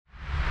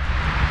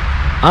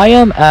I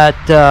am at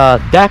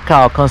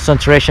Dachau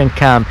Concentration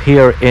Camp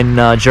here in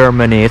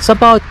Germany. It's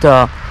about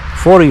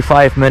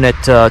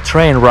 45-minute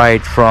train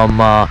ride from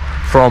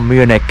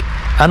Munich,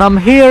 and I'm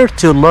here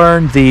to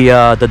learn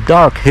the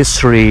dark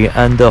history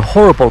and the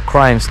horrible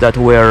crimes that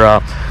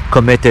were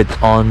committed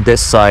on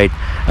this site.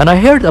 And I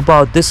heard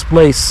about this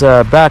place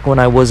back when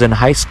I was in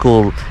high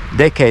school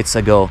decades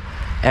ago,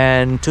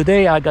 and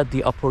today I got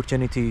the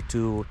opportunity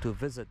to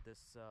visit this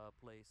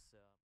place.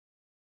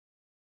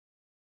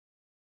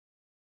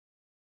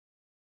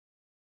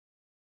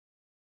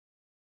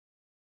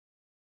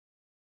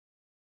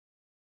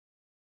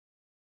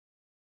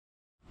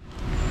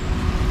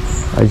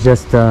 I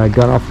just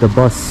got off the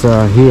bus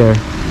here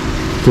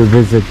to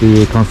visit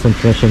the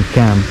concentration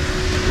camp,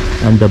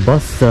 and the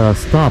bus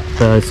stop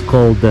is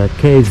called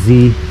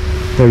KZ.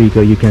 There you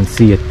go, you can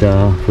see it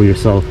for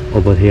yourself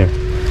over here,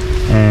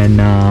 and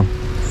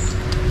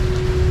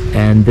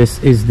this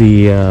is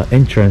the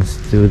entrance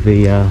to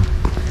the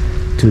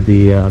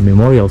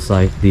memorial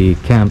site, the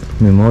camp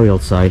memorial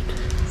site.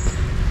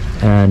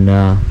 And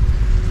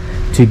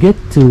to get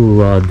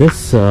to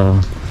this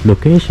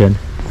location,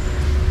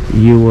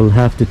 you will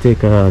have to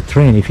take a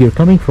train. If you're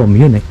coming from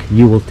Munich,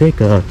 you will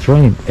take a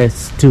train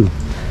S2.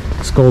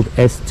 It's called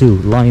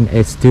S2, line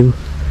S2,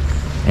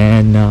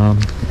 and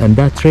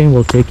that train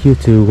will take you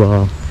to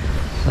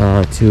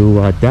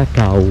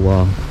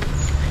Dachau.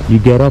 You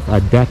get off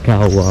at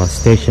Dachau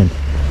station,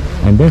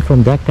 and then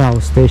from Dachau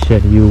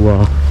station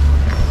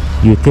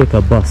you take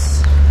a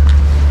bus,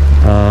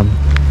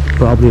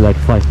 probably like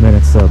 5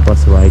 minutes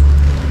bus ride,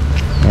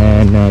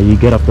 and you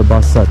get off the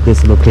bus at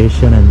this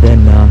location, and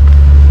then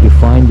you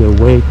find your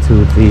way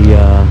to the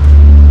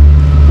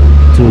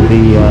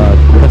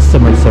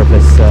customer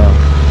service,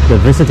 the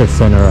visitor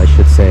center, I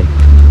should say.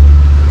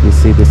 You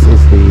see, this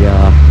is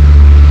the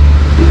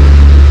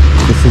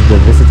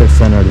visitor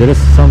center. There is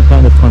some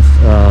kind of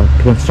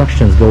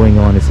constructions going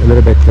on. It's a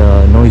little bit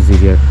noisy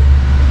here,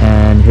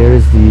 and here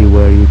is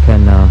where you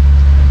can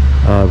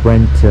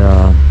rent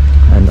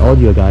an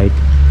audio guide,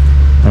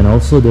 and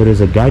also there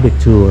is a guided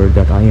tour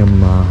that I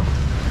am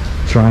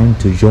trying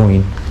to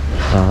join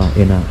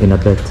in a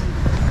bit.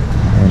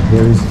 And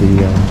here is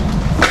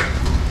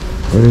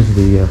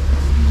the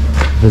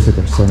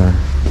visitor center.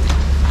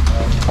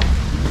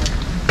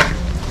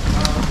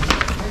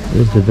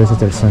 Here's the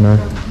visitor center,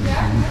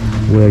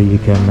 where you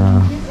can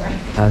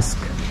ask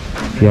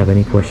if you have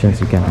any questions.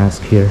 You can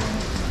ask here.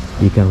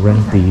 You can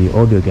rent the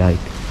audio guide.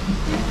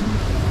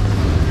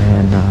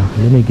 And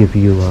let me give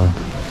you a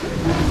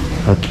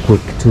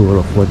quick tour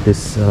of what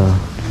this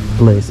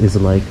place is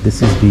like.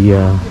 This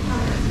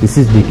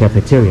is the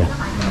cafeteria,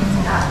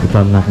 if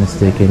I'm not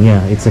mistaken.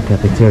 Yeah, it's a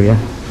cafeteria,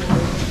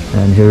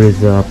 and here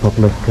is a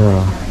public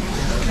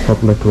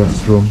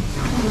restroom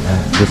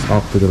just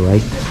off to the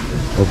right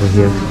over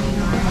here.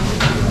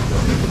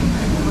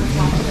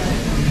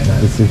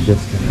 This is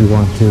just if you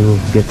want to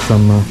get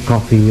some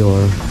coffee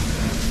or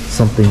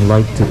something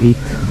light to eat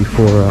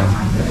before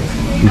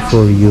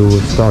you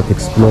start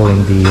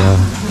exploring the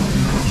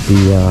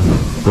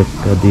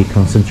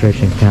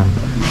concentration camp.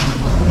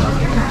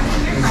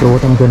 So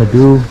what I'm gonna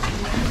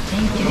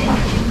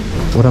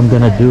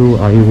do,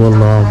 I will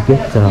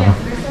get a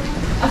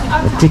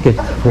ticket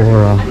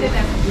for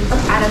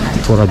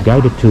a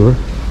guided tour.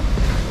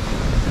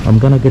 I'm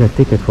gonna get a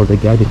ticket for the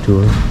guided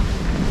tour,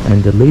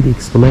 and the lady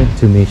explained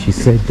to me. She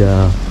said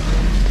I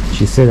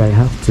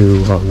have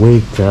to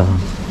wait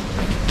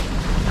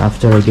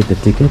after I get the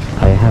ticket.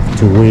 I have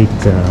to wait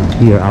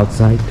here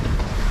outside.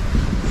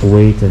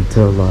 Wait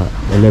until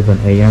 11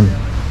 a.m.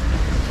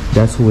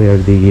 That's where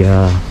the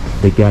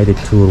guided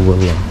tour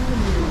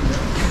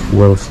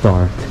will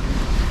start.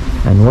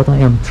 And what I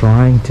am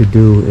trying to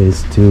do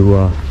is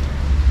to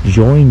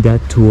join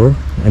that tour,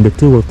 and the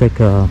tour will take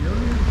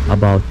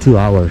about 2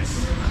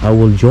 hours. I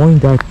will join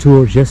that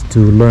tour just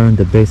to learn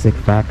the basic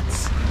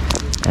facts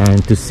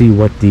and to see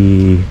what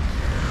they're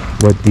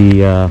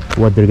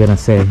gonna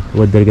say,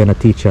 what they're gonna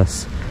teach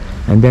us.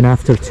 And then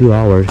after 2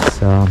 hours,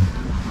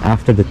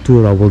 after the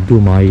tour, I will do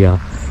my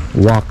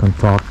walk and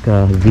talk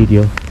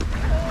video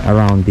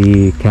around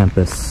the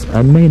campus.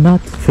 I may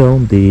not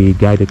film the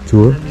guided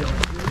tour,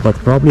 but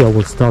probably I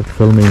will start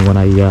filming when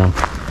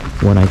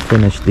I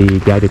finish the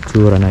guided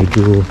tour and I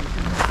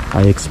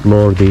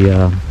explore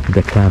the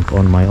camp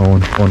on my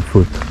own on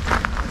foot.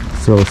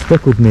 So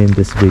stick with me in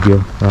this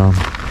video.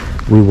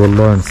 We will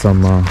learn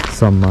some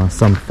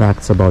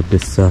facts about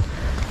this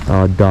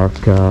dark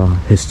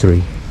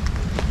history.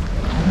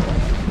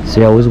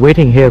 See, I was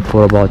waiting here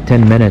for about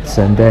 10 minutes,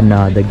 and then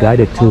the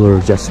guided tour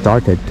just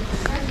started,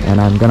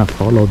 and I'm gonna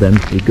follow them.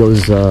 It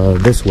goes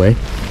this way,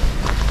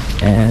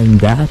 and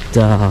that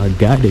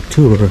guided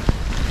tour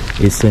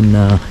is in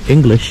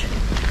English,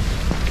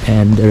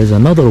 and there is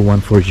another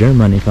one for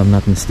German, if I'm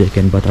not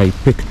mistaken, but I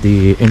picked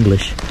the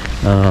English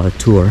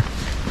tour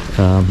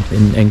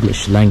in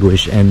English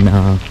language, and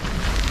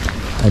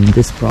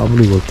this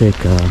probably will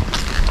take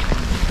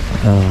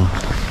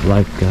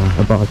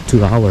about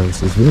 2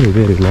 hours. It's very,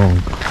 very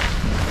long,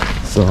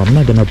 so I'm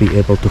not gonna be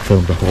able to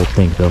film the whole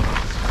thing though.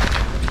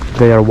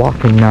 they are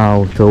walking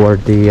now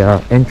toward the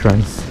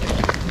entrance,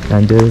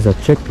 and there is a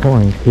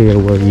checkpoint here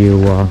where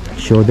you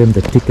show them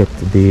the ticket,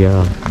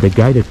 the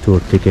guided tour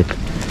ticket.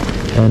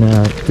 And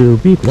to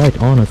be quite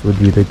honest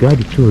with you, the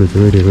guided tour is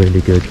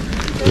really good.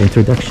 The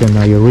introduction,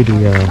 you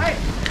really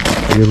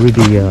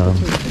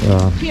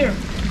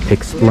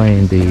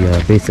explain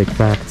the basic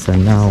facts,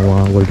 and now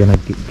we're gonna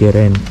get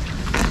in.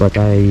 But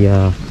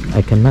I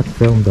cannot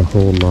film the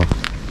whole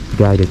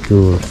guided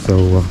tour,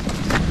 so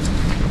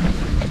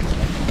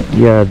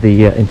yeah,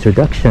 the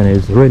introduction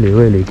is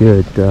really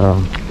good.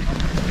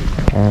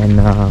 And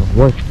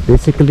what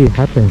basically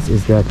happens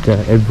is that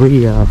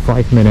every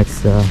 5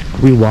 minutes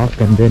we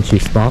walk, and then she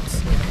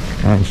stops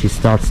and she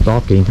starts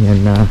talking,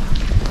 and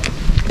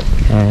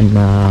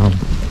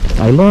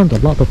I learned a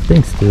lot of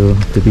things, to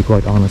be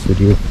quite honest with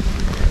you.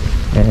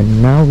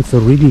 And now it's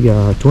already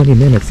 20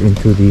 minutes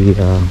into the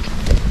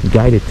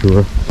guided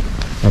tour,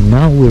 and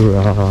now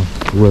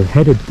we're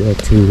headed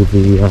to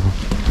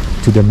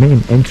the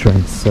main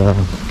entrance,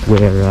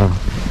 where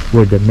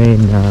the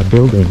main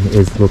building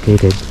is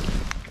located.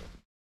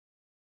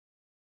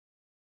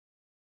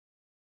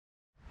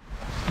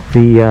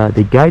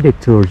 The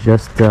guided tour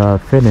just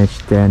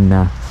finished,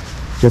 and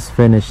just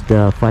finished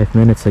 5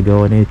 minutes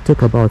ago, and it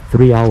took about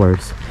 3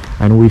 hours.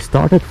 And we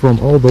started from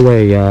all the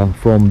way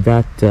from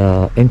that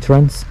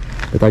entrance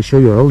that I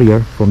showed you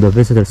earlier, from the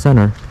visitor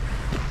center,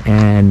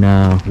 and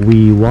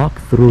we walked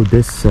through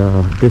this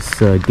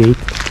gate.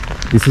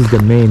 This is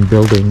the main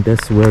building.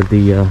 That's where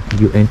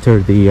you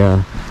enter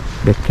the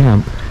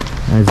camp.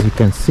 As you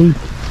can see,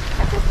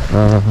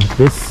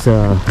 this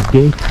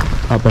gate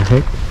up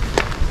ahead,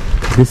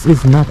 this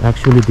is not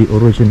actually the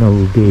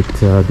original gate.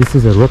 This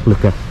is a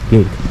replica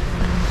gate.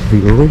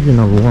 The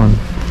original one,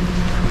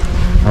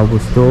 I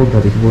was told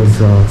that it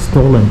was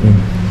stolen in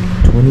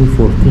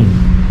 2014.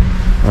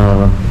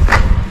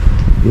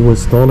 It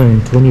was stolen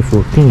in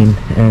 2014,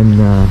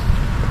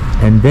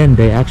 and then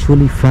they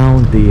actually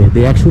found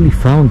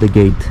the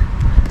gate.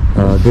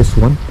 This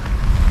one,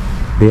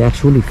 they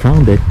actually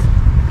found it,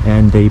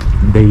 and they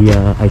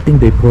I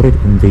think they put it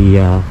in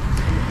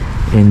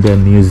the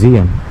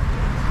museum.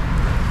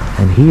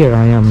 And here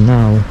I am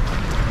now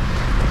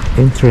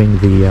entering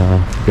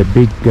the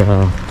big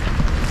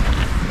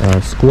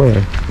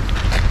square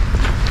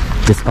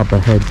just up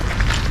ahead.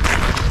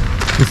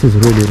 This is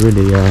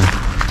really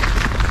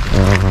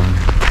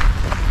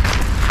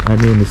I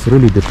mean, it's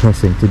really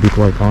depressing, to be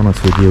quite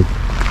honest with you.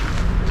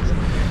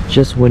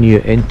 Just when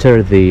you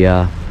enter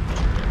the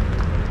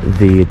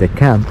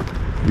camp,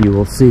 you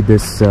will see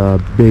this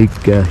big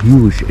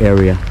huge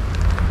area,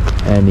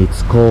 and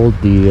it's called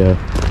the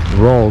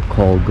roll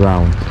call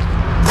ground.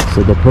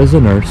 So the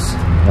prisoners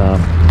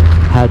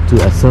had to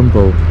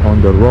assemble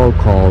on the roll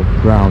call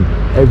ground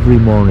every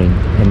morning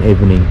and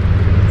evening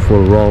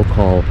for roll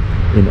call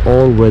in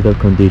all weather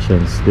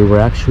conditions. They were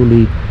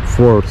actually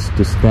forced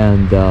to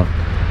stand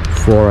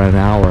for an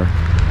hour,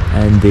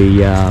 and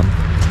they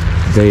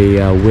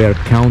were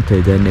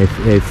counted, and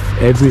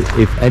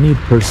if any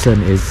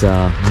person is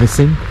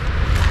missing,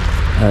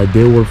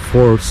 they were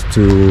forced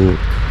to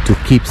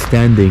keep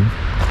standing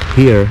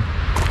here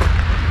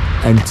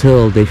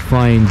until they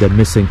find the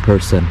missing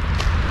person.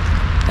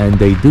 And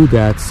they do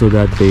that so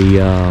that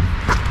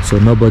so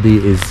nobody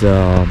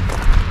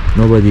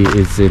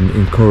is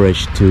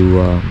encouraged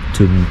to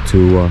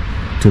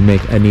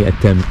make any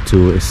attempt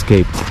to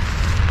escape.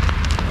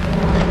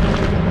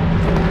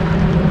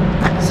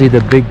 See,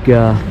 the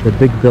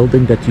big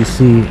building that you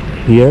see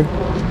here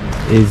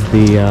is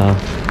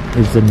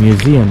the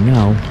museum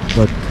now,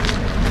 but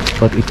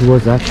it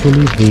was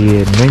actually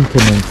the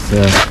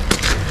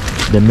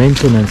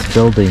maintenance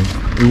building.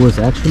 It was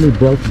actually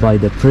built by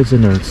the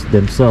prisoners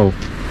themselves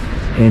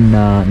in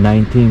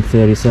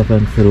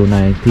 1937 through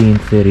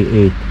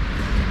 1938.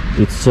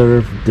 It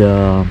served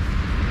the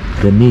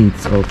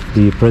needs of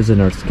the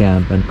prisoners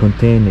camp and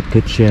contained a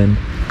kitchen,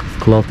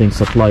 clothing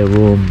supply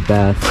room,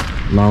 bath,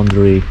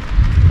 laundry,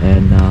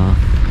 and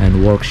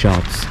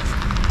workshops.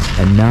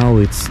 And now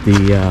it's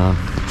the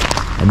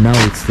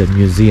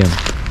museum.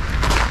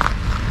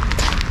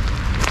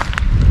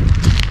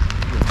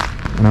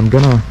 And I'm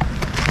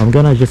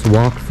gonna just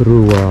walk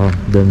through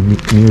the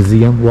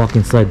museum, walk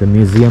inside the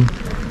museum,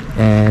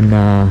 and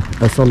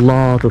there's a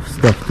lot of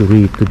stuff to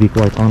read, to be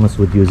quite honest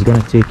with you. It's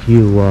gonna take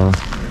you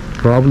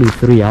probably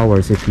 3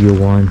 hours if you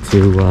want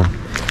to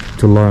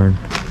learn.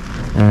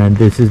 And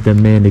this is the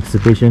main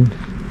exhibition,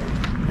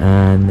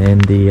 and in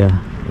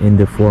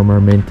the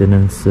former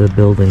maintenance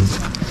building.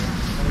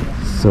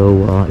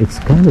 So it's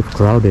kind of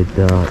crowded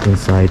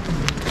inside.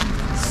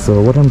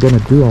 So what I'm gonna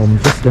do, I'm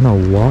just gonna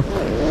walk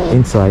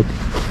inside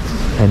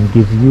and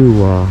give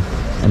you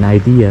an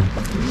idea,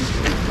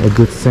 a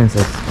good sense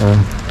of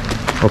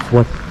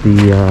what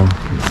the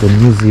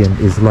museum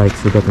is like,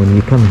 so that when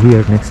you come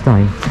here next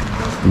time,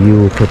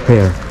 you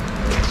prepare.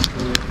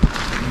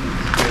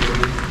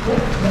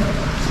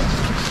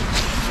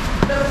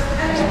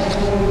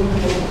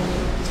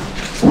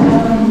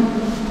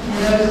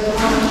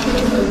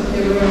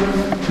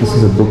 This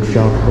is a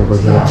bookshop over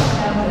here.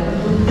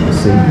 You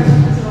see?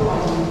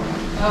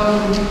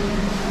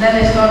 Then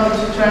they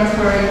started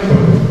transferring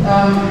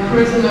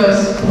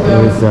prisoners who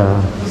were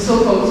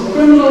so-called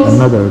criminals.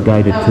 Another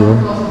guided tour.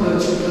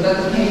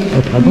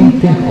 But I don't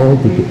think all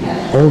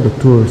the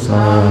tours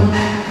are.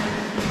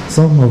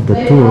 Some of the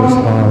tours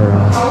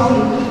are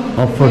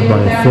offered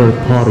by a third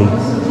party,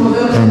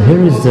 and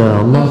here is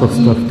a lot of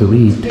stuff to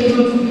read.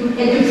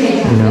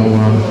 You know,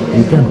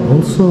 you can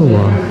also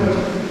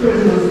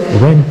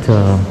rent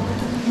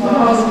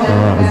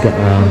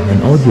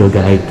an audio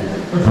guide.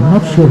 I'm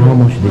not sure how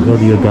much the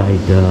audio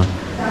guide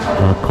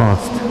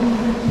cost.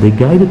 The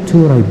guided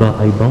tour I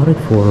bought it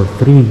for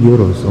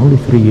 €3, only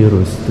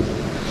 €3,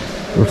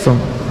 or some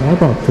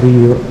about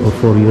 3 or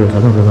 4 euros. I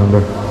don't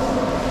remember.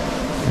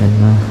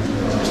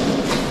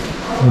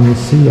 And you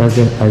see, as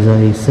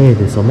I say,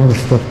 there's a lot of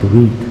stuff to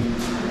read.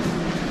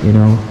 You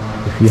know,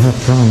 if you have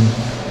time,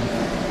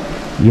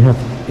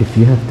 if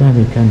you have time,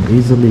 you can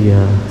easily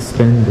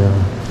spend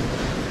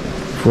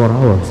 4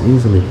 hours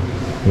easily.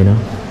 You know.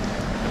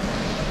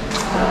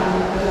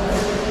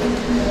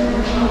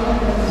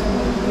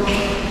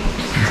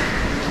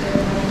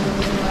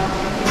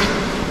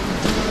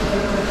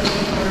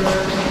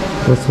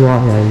 That's why I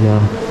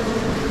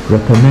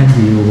recommend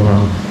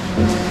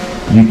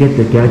you get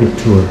the guided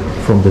tour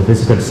from the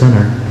visitor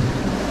center,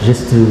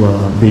 just to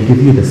they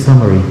give you the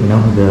summary, you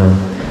know,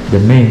 the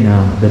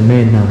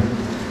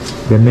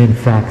main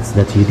facts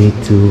that you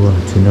need to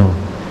know,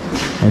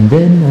 and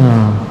then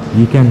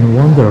you can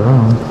wander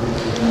around,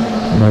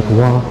 like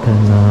walk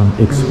and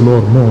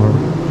explore more,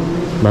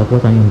 like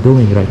what I am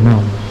doing right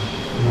now.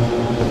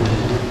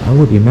 I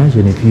would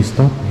imagine if you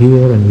stop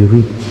here and you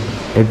read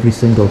every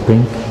single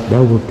thing, that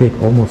will take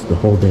almost the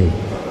whole day.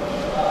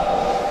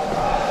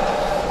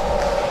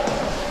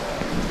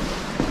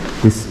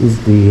 This is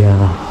the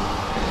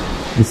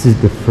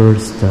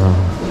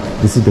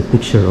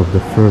picture of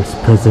the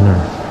first prisoner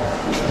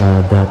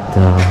that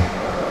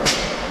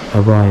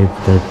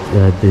arrived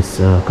at this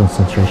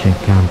concentration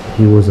camp.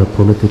 He was a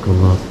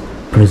political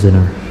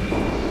prisoner.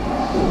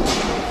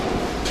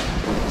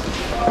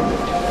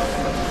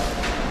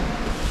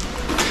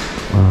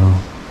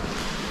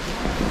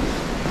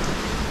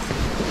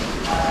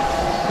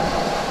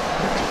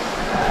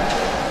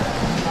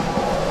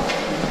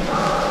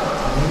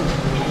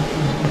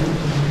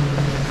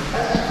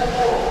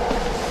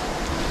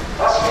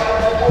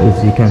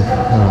 You can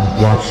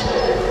watch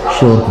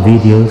short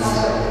videos,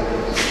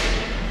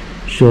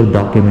 short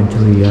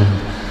documentary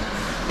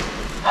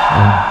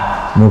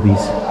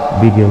movies,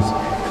 videos.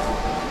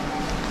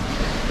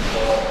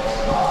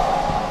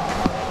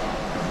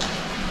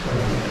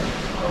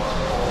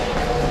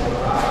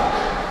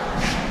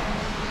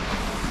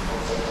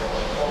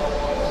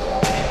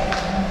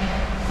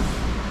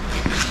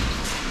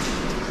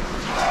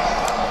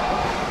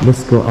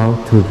 Let's go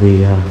out to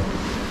the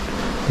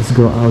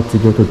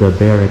go to the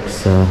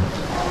barracks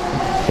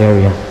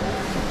area.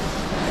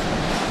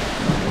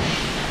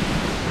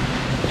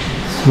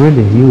 It's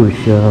really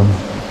huge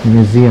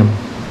museum.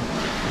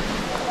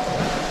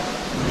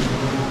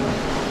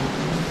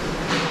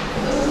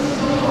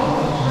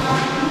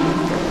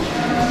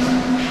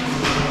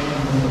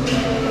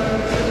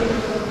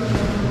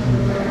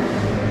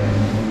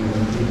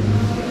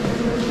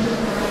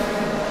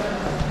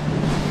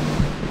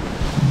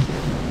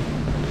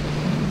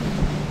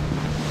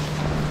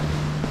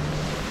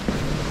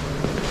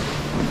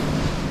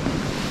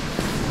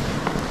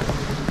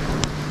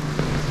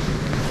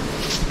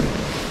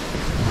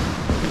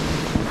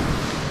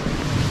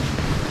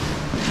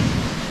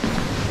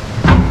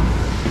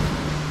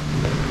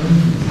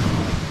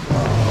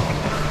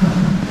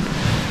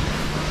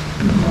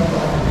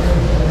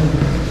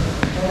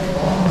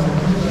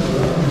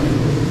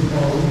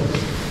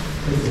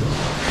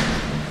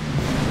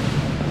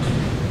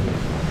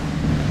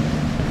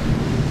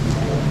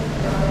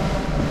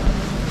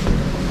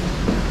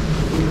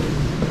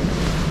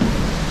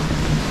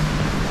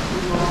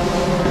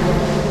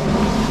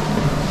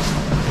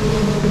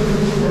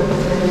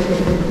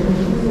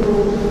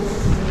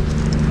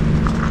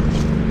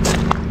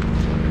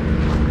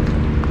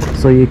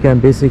 So you can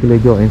basically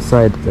go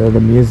inside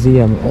the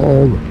museum.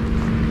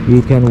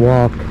 You can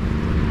walk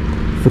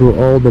through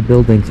all the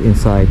buildings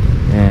inside,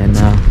 and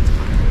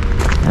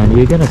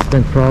you're gonna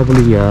spend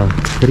probably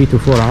 3 to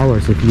 4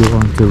 hours if you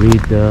want to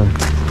read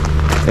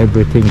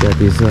everything that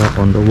is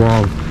on the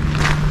wall.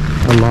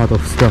 A lot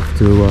of stuff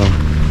to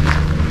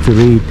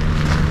read.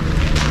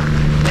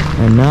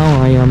 And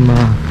now I'm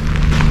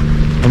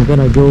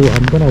gonna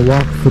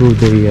walk through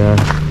the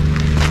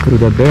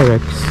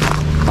barracks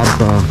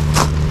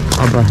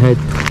up ahead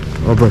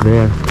over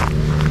there,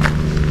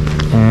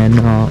 and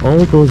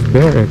all those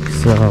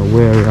barracks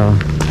were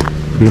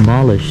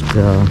demolished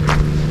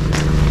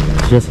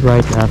just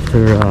right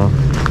after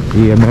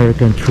the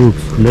American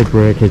troops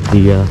liberated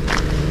the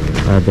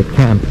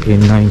camp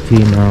in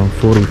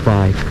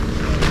 1945.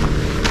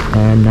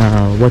 And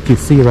what you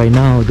see right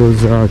now,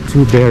 those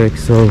two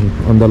barracks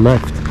on the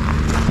left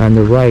and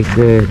the right,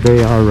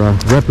 they are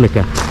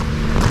replica.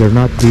 They're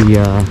not the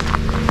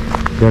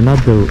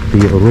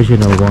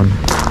original one.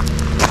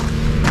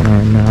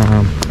 and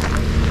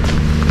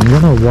I'm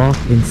gonna walk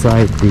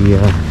inside the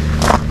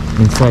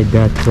inside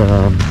that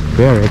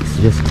barracks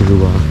just to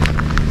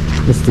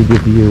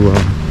give you a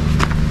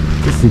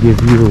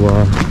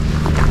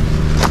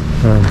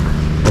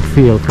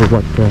feel for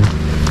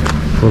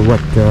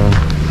what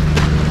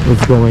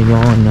was going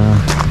on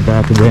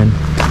back then.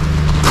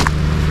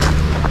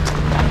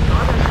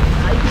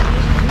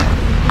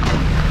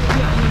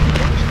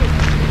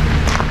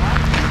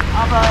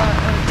 Aber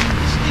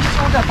ist nicht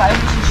so, der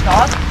feindliche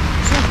Staat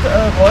sucht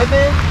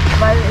Räume,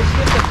 weil es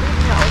wird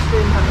Vertriebene aus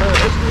den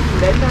östlichen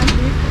Ländern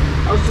gibt,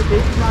 aus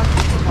Sudetenland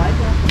und so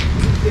weiter.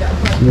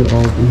 Here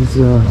all these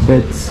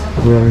beds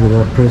where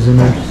the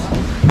prisoners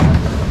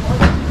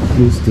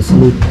used to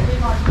sleep.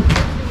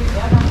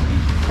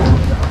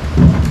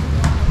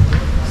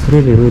 It's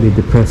really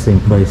depressing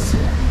place,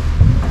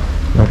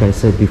 like I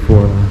said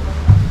before.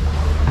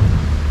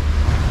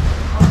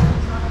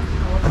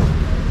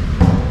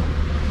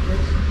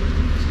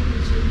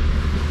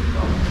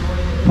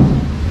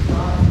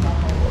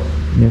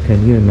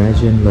 Can you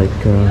imagine,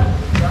 like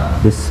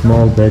this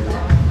small bed,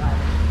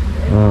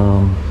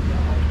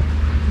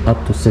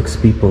 up to 6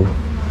 people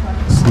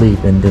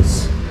sleep in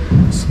this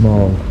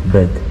small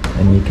bed,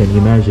 and you can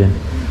imagine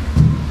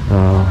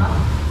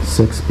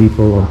 6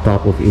 people on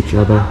top of each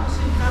other.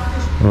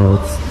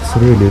 It's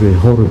really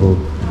horrible.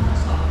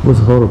 It was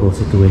a horrible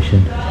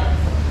situation.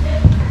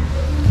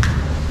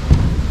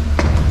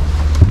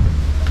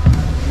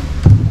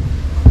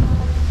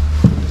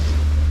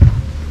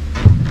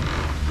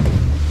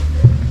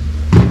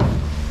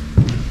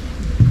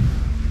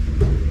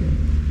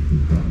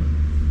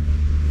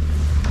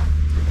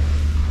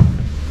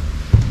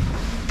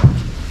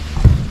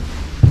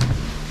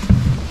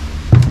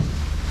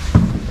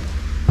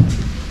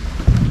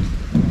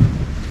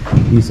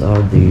 These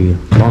are the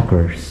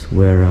lockers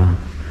where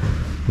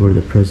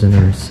the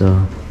prisoners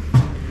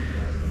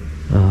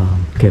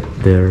kept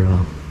their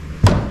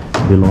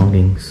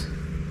belongings.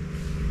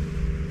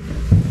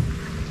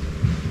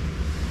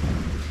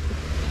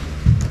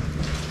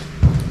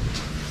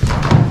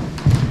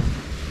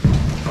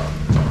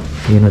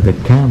 You know, the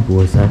camp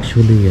was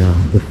actually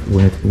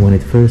when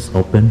it first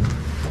opened,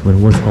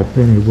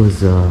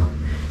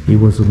 it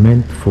was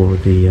meant for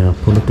the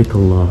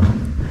political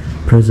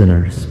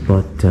prisoners,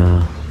 but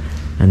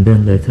and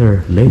then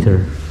later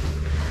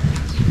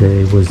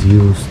they was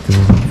used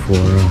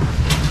for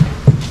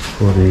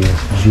the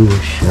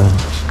Jewish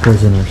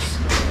prisoners.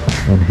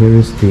 And here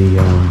is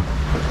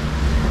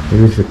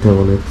the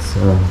toilets.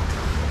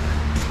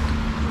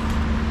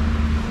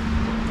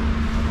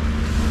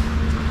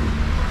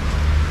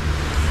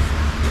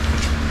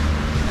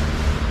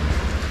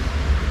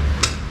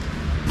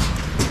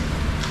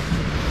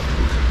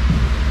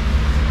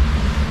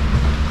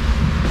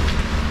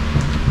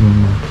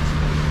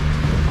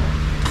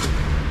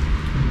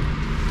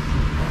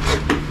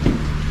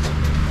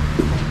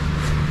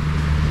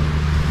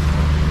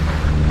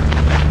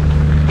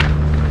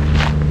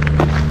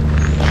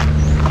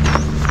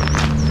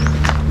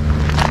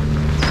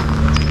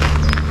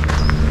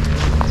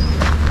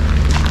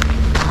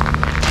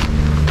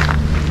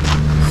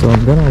 So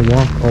I'm gonna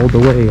walk all the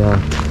way up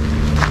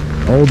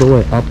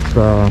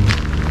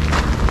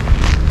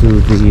to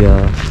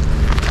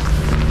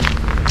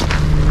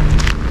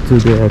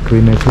the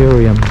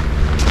crematorium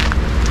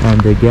and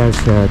the gas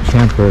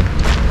chamber,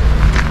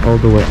 all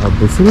the way up.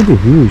 It's really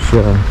huge.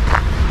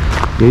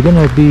 You're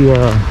gonna be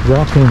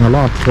walking a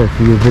lot if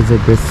you visit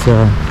this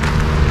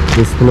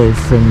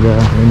place in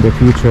the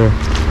future.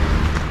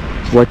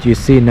 What you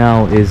see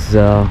now is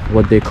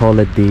what they call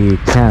it the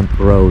camp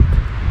road.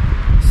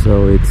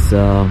 So it's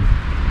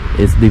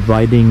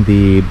dividing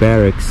the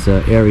barracks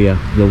area,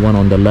 the one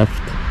on the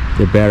left,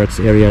 the barracks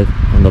area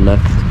on the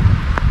left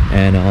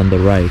and on the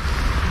right.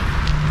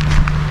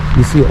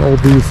 You see all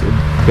these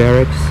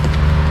barracks?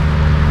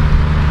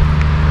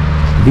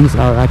 These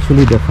are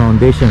actually the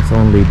foundations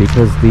only,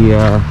 because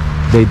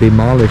they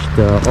demolished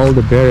all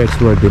the barracks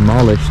were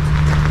demolished.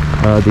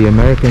 The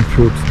American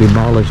troops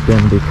demolished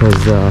them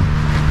because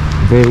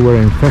they were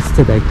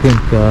infested, I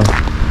think,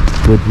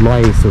 with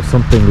lice or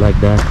something like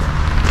that.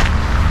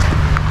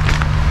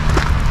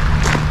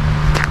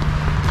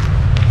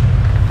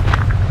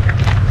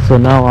 So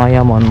now I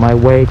am on my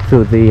way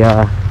to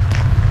the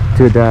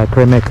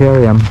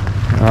crematorium,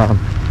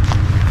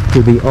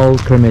 to the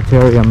old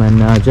crematorium,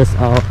 and just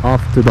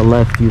off to the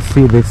left you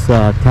see this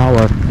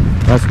tower.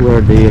 That's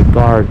where the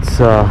guards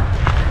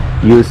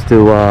used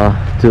to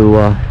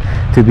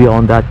be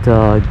on that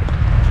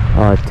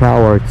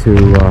tower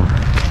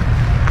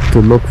to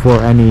look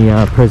for any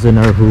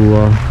prisoner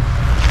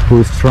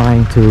who's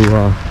trying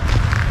to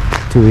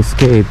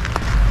escape.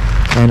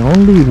 And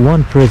only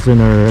one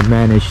prisoner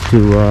managed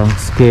to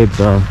escape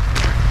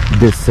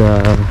this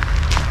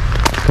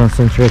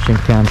concentration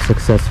camp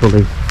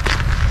successfully,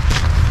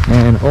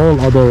 and all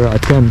other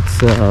attempts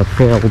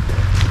failed,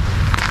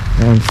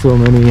 and so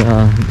many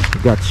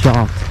got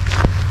shot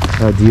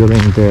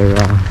during their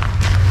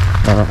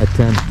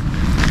attempt.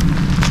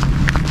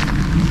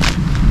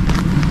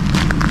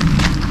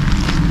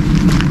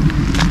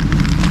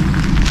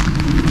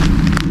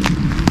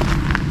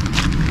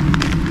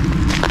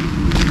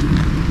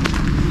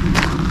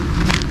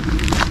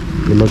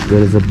 You look, there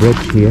is a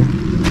bridge here.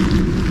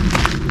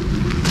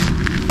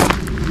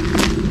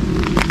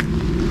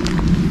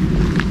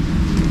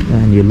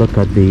 And you look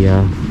at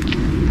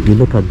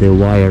the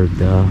wired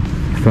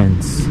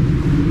fence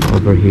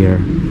over here.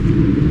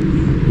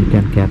 You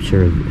can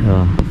capture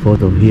a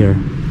photo here,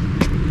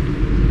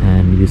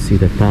 and you see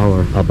the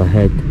tower up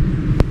ahead.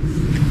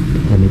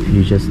 And if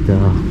you just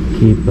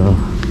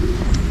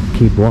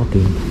keep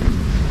walking,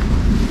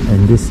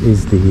 and this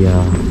is the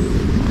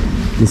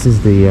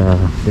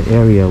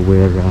area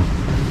where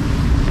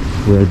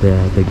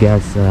the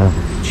gas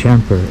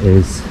chamber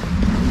is,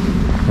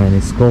 and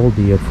it's called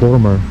the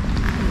former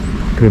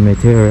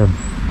crematorium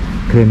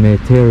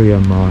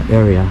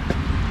area.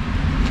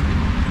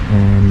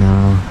 And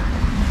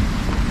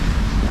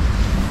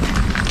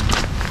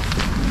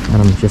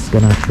I'm just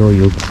gonna show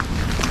you.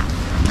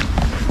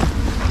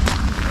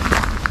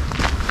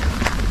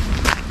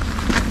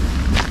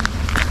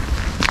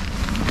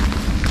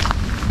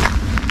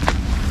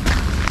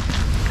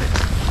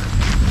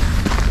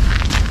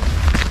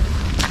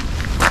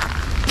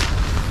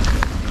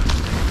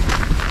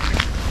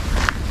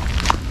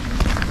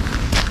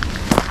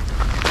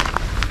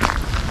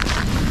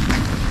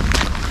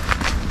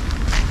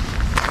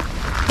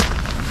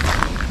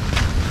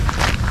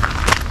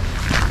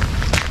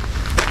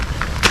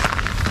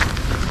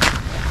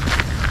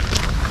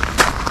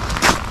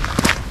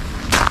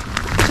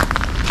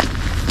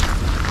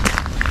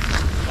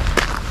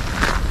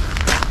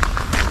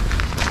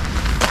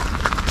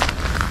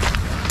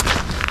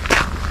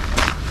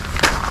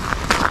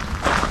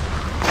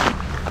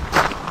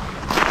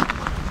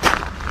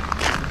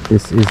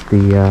 This is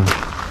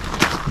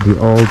the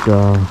old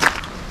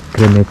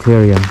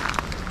crematorium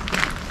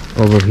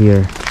over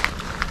here.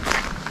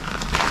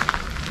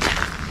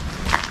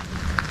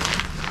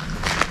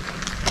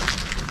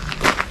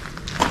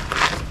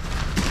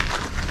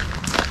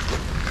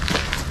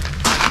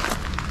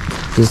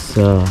 This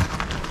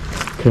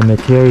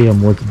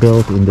crematorium was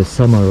built in the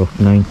summer of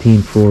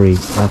 1940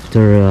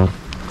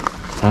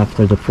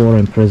 after the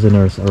foreign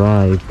prisoners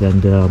arrived,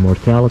 and the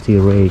mortality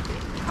rate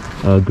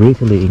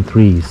greatly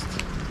increased.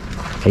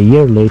 A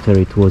year later,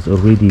 it was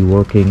already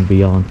working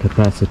beyond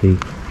capacity,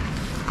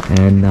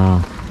 and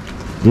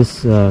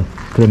this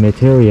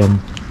crematorium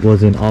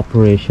was in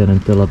operation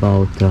until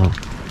about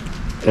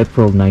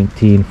April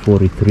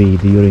 1943.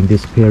 During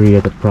this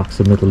period,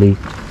 approximately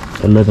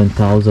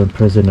 11,000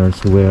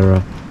 prisoners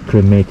were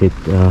cremated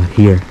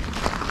here.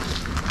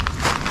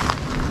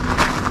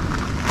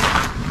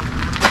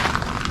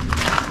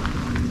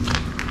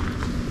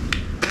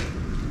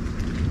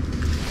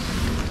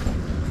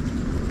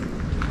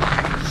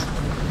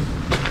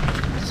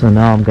 So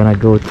now I'm gonna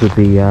go to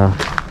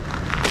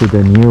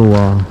the new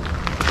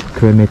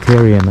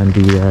crematorium and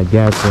the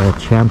gas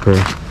chamber,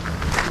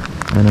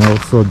 and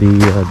also the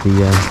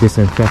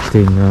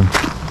disinfecting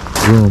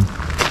room.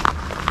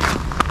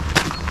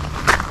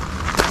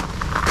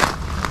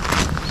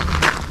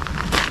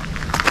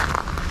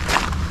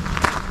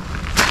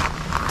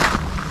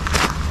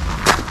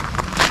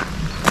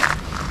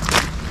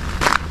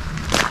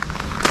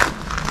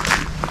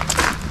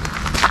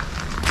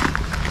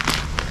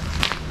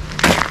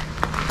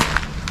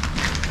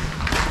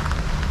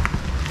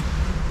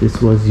 This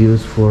was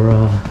used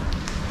for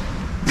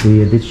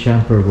this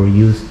chamber were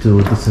used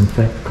to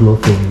disinfect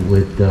clothing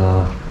with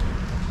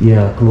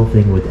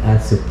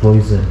acid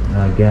poison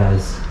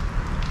gas.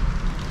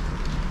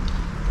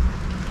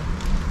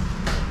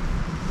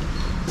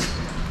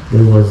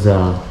 There was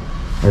a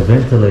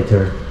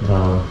ventilator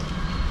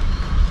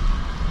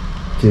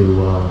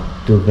to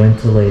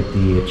ventilate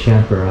the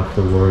chamber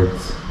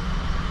afterwards.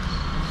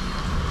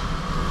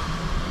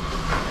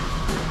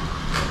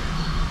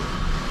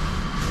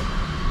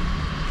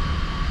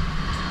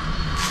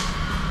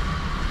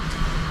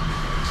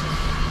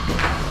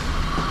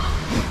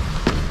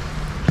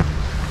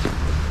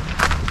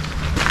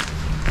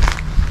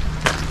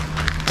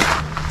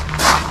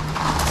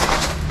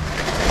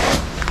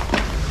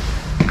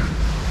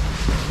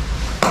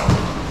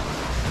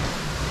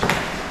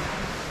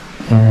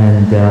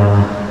 And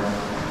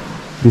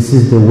this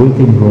is the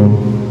waiting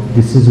room.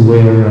 This is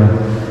where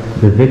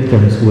the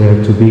victims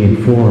were to be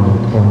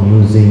informed on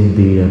using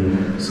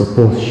the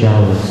supposed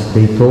showers.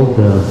 They told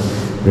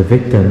the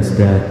victims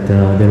that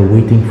they're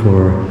waiting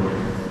for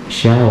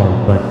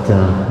shower, but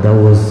that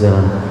was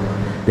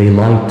they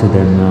lied to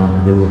them.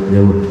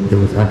 They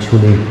was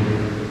actually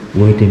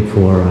waiting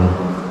for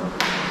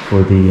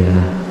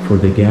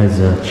the gas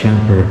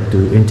chamber to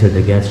enter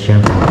the gas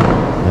chamber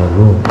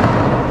room.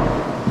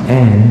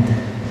 And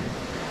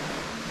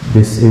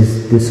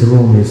this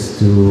room is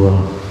to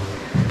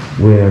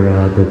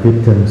where the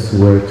victims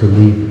were to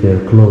leave their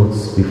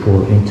clothes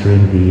before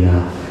entering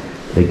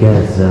the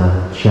gas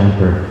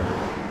chamber,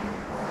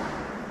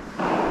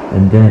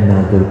 and then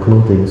their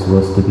clothing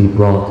was to be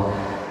brought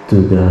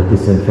to the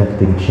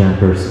disinfecting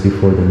chambers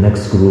before the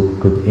next group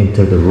could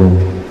enter the room.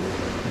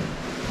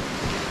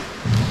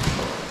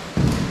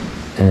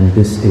 And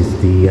this is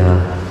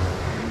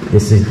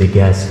the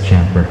gas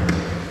chamber.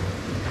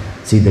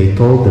 See, they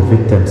told the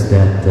victims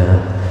that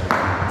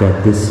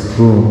that this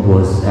room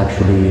was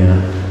actually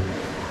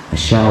a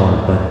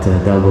shower, but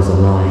that was a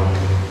lie.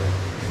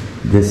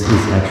 This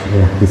is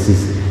actually this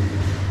is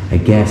a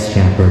gas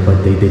chamber,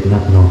 but they did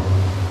not know.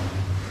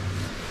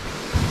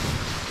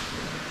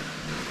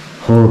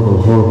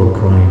 Horrible, horrible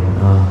crime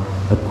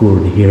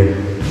occurred here.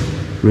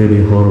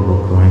 Really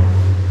horrible crime.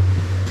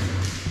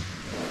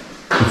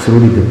 It's a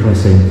really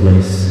depressing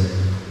place.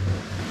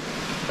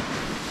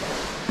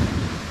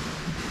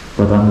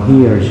 But I'm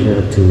here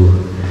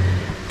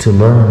to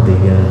learn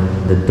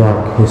the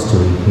dark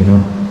history, you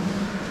know.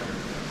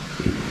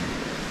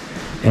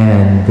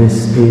 And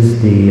this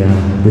is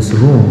this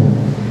room.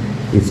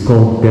 It's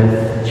called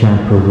Death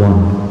Chamber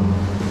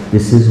 1.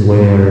 This is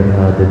where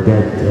the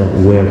dead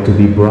were to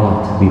be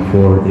brought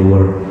before they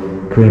were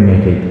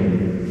cremated.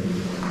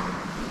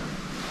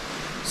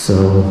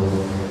 So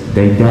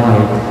they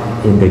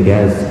died in the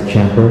gas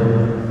chamber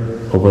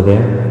over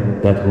there,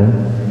 that room,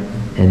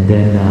 and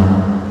then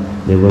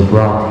they were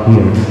brought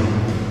here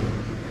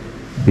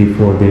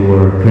before they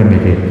were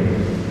cremated.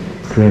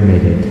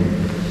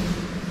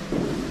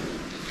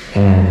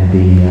 And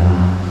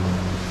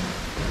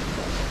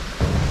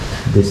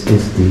this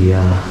is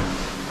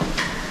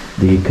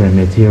the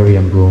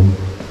crematorium room.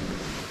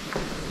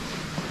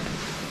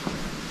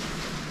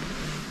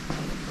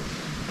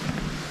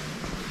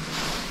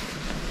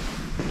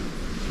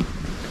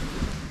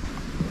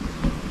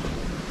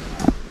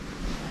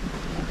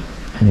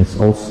 And it's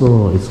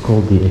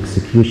called the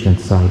execution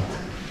site.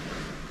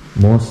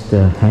 Most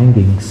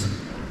hangings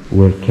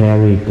were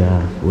carried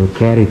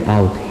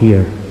out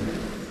here.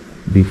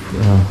 The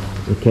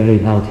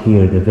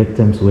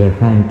victims were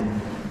hanged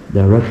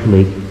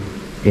directly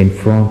in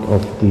front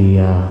of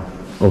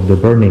the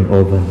burning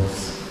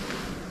ovens.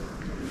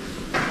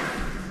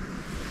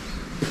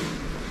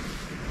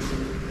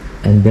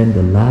 And then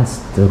the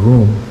last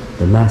room,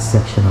 the last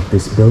section of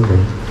this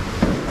building,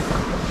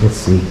 let's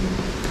see.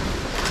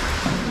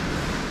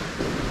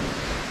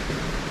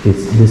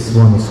 This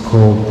one is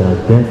called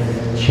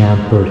Death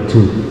Chamber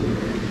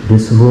 2.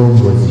 This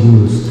room was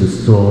used to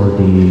store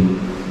the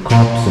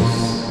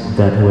corpses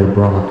that were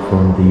brought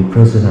from the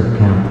prisoner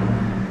camp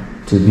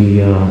to be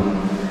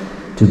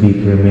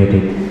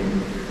cremated.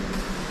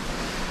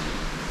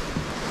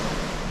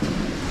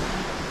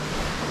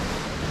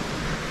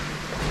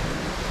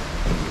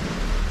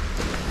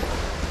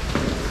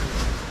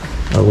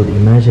 I would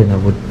imagine I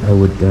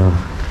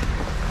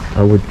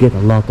would get a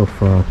lot of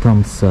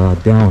thumbs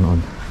down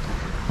on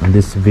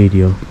this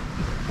video.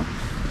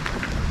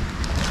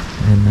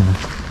 And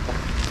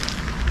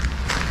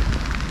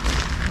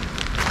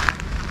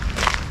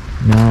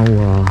now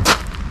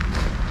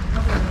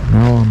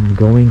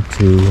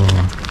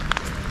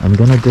I'm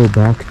gonna go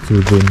back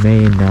to the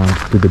main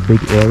to the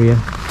big area,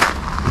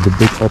 the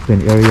big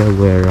open area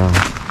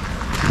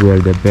where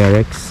the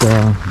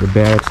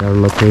barracks are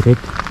located.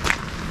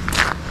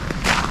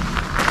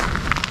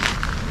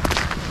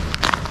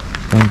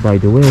 And by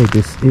the way,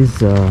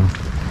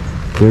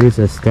 there is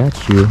a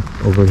statue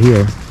over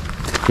here,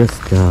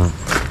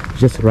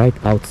 just right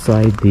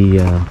outside the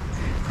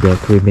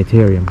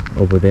crematorium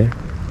over there.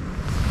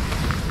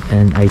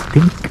 And I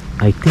think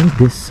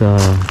this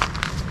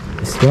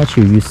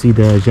statue, you see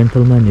the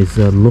gentleman is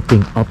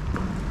looking up,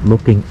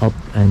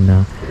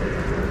 and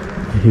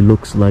he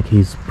looks like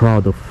he's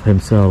proud of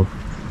himself.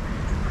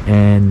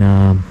 And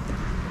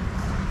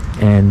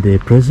the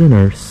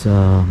prisoners,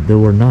 they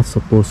were not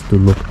supposed to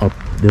look up.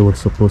 They were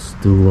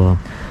supposed to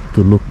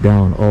look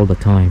down all the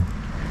time.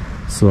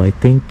 So I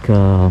think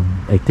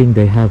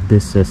they have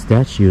these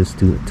statues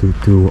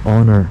to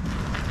honor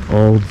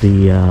all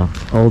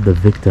the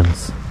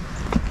victims.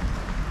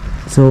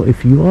 So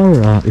if you are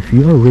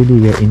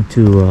really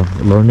into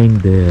learning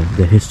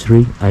the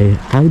history, I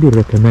highly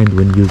recommend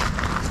when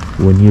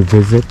you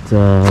visit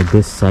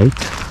this site,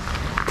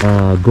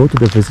 go to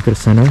the visitor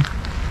center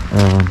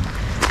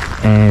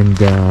and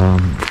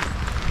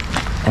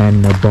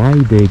buy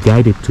the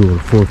guided tour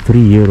for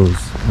 €3.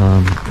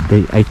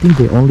 I think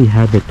they only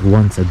have it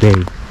once a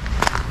day.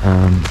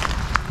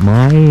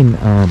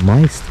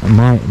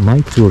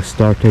 My tour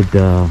started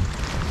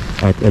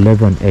at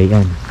 11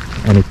 a.m.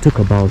 and it took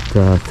about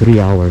 3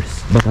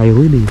 hours. But I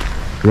really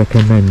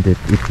recommend it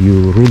if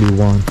you really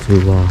want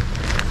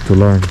to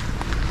learn.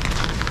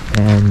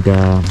 And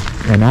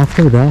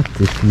after that,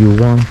 if you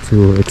want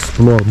to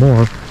explore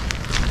more,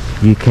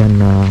 you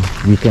can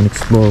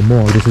explore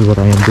more. This is what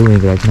I am doing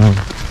right now,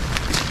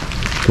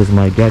 because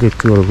my guided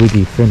tour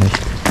already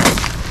finished,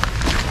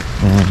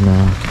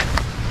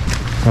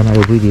 and I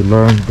really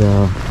learned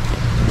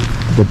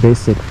the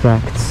basic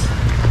facts,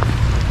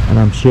 and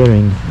I'm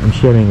sharing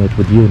it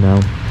with you now.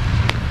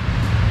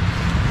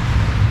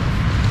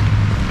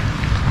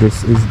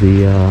 This is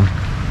the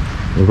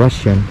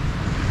Russian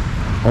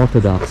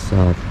Orthodox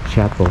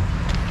chapel.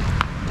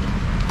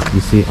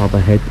 You see up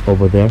ahead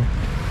over there.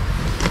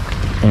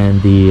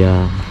 And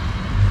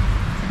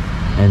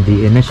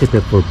the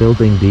initiative for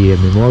building the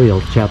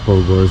memorial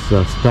chapel was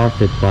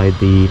started by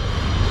the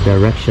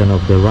direction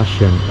of the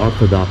Russian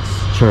Orthodox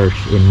Church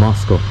in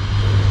Moscow.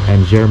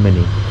 and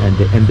Germany and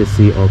the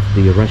embassy of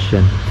the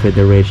Russian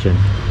Federation.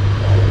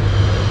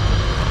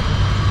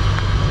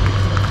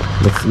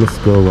 Let's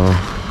go.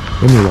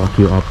 Let me walk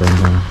you up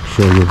and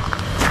show you.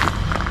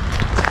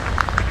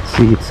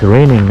 See, it's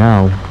raining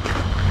now,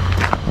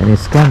 and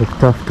it's kind of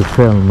tough to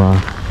film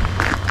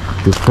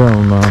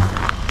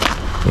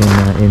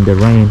in the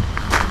rain,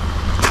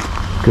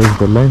 because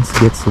the lens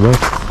gets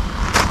wet,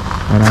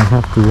 and I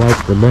have to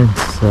wipe the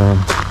lens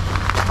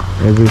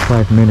every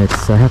 5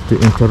 minutes. I have to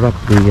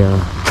interrupt the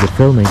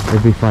filming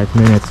every 5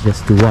 minutes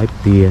just to wipe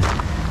the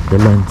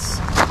lens.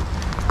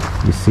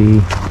 You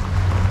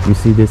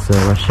see this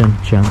Russian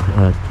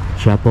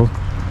chapel.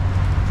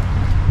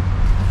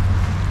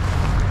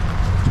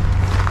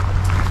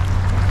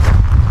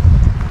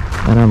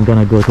 And I'm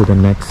gonna go to the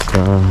next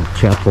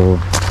chapel,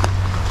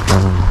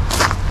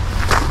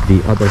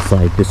 the other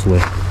side, this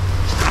way.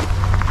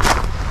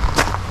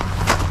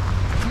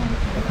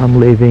 I'm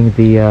leaving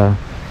the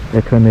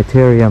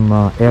crematorium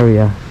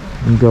area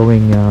and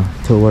going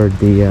toward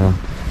the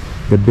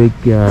big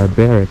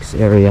barracks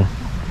area.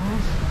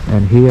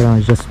 And here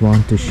I just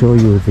want to show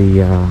you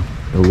the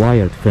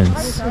wired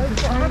fence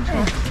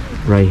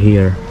right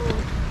here.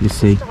 You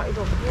see,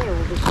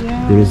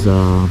 there is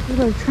a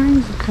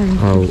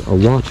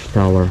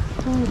watchtower.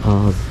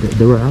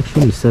 There were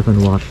actually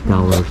 7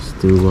 watchtowers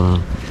to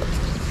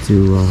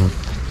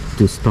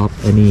stop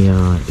any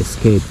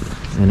escape.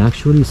 And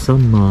actually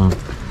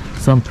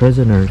some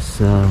prisoners,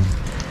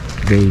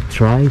 they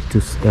tried to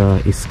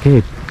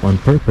escape on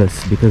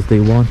purpose because they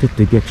wanted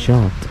to get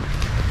shot.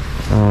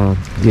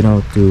 You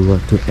know, to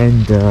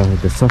end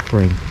the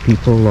suffering.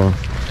 People,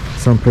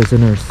 some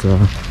prisoners,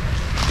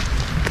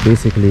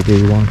 basically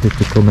they wanted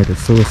to commit a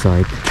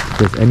suicide,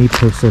 because any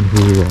person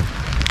who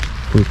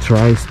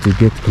tries to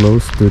get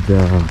close to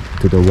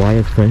the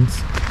wire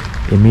fence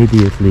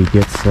immediately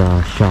gets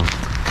shot.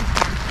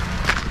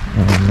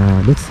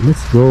 And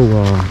let's go.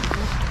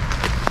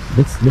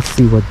 Let's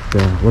see what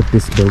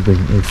this building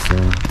is.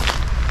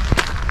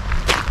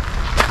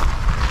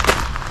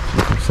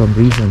 For some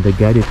reason, the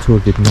guided tour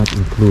did not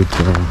include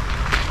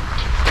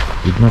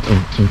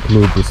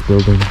this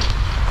building.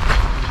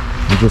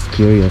 I'm just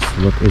curious,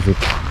 what is it?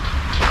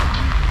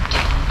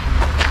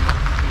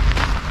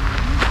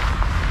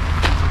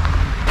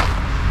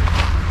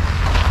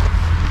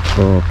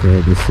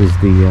 Okay, this is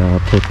the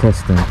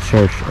Protestant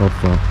Church of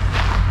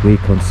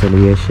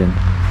Reconciliation,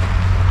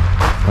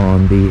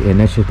 on the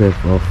initiative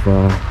of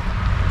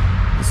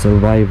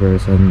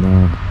survivors and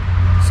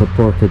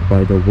supported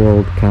by the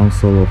World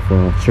Council of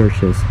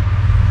Churches.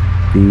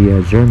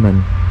 The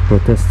German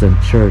Protestant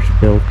Church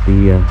built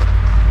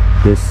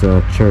this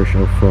Church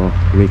of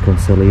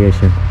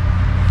Reconciliation.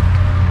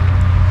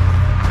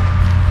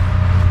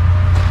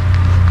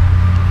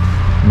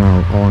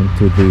 Now on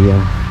to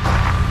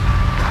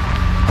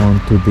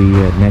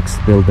the next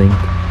building.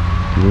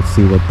 We'll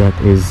see what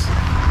that is.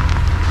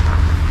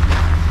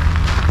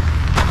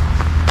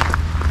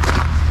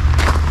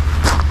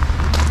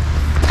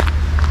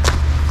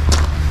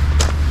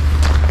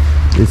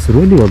 It's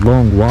really a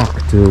long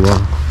walk to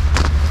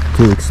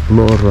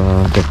explore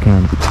the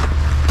camp,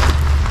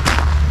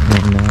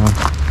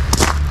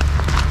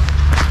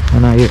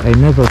 and I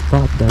never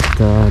thought that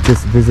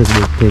this visit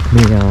would take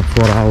me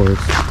 4 hours.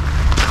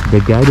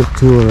 The guided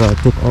tour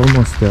took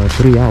almost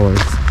 3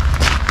 hours,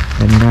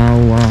 and now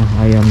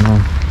I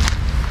am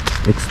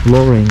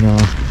exploring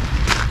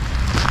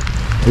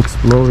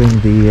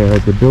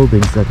the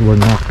buildings that were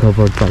not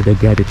covered by the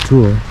guided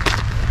tour.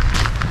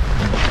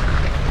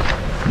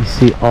 You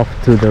see off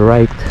to the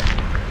right,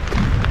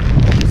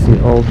 you see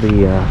all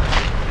the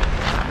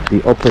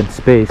open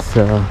space.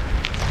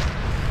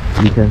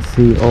 You can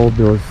see all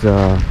those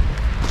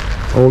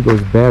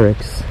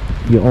barracks.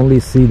 You only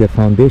see the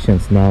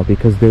foundations now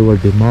because they were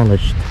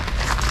demolished.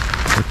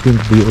 I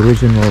think the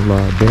original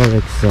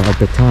barracks at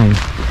the time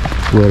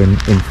were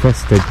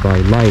infested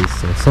by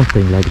lice or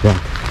something like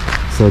that,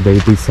 so they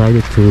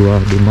decided to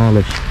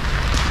demolish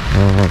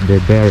the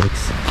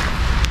barracks.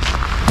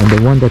 And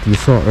the one that you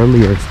saw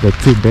earlier, the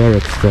 2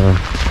 barracks,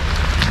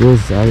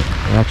 those are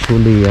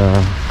actually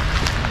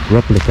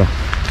replica.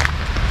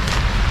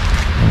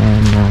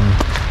 And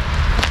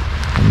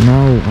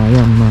now I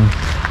am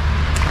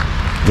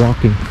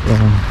walking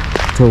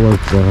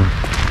toward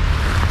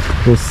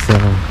this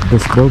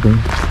building.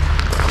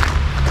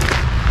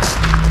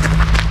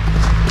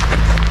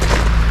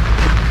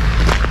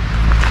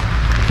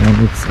 And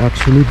it's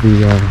actually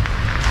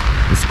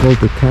it's called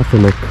the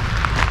Catholic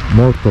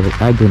Mortal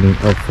Agony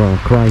of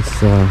Christ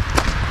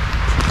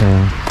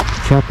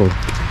Chapel.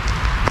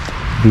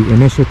 The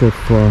initiative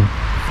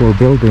for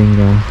building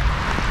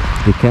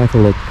the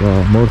Catholic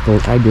Mortal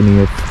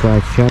Agony of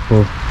Christ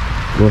Chapel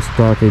was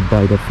started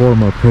by the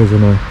former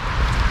prisoner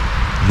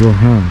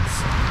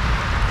Johannes.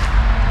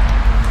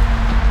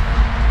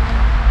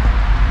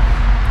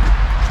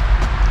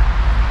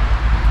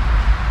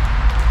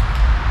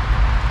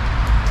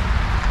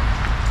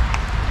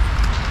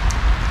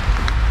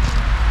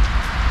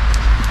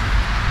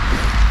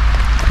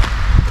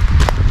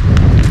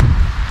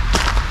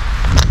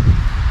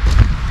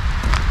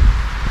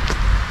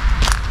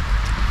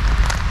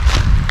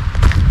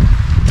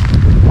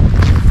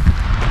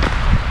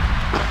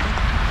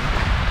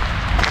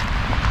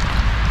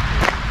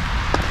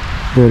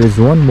 there is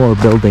one more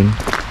building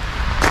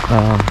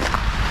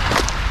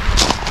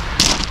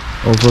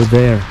over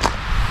there,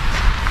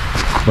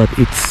 but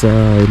it's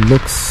it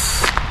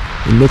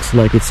looks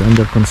like it's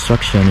under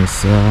construction.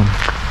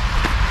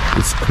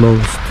 It's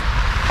closed,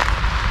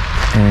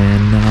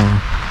 and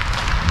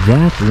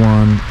that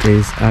one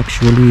is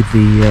actually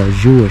the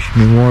Jewish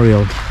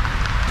memorial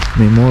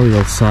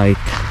site.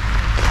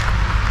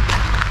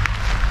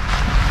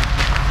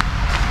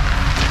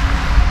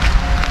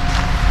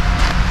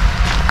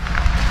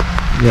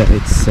 Yeah,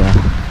 it's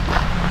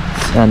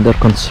under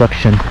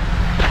construction.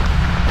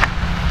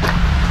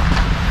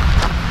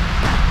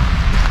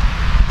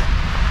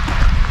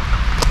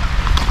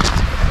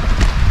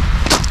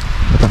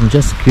 But I'm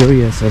just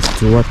curious as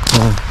to what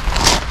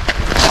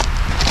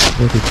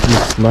it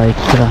looks like.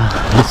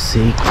 Let's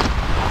see.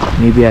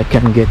 Maybe I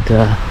can get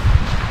a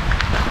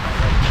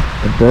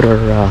better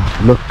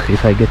look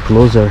if I get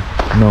closer.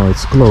 No,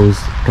 it's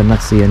closed.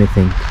 Cannot see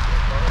anything.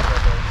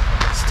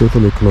 It's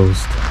totally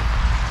closed.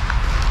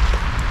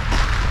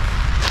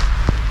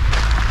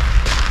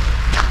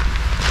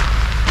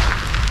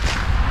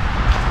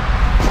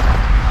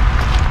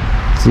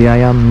 See, I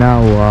am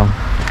now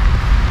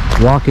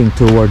walking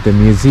toward the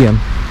museum.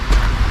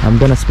 I'm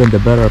gonna spend the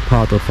better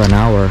part of an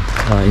hour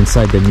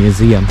inside the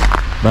museum,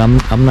 but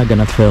I'm not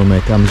gonna film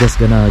it. I'm just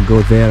gonna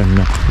go there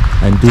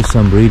and do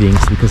some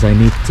readings, because I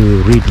need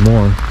to read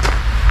more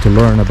to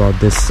learn about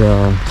this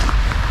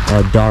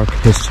dark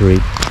history.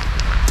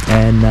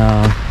 And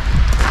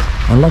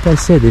like I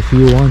said, if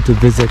you want to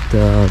visit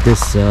this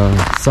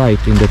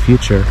site in the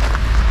future,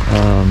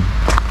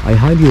 I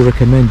highly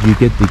recommend you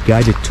get the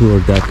guided tour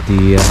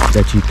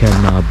that you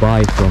can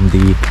buy from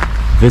the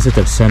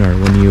visitor center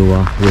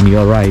when you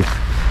arrive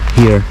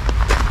here.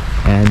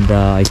 And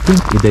I think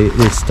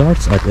it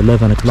starts at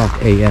 11 o'clock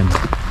a.m.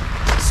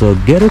 So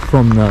get it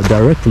from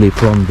directly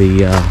from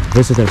the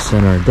visitor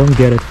center. Don't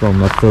get it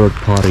from a third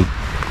party.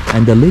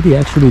 And the lady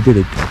actually did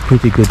a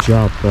pretty good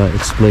job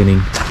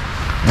explaining,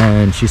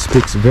 and she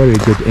speaks very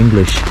good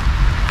English.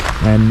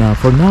 And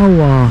for now,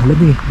 let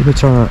me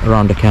turn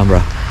around the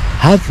camera.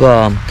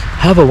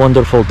 Have a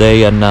wonderful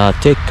day, and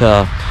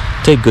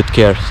take good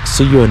care.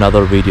 See you in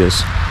other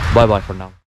videos. Bye bye for now.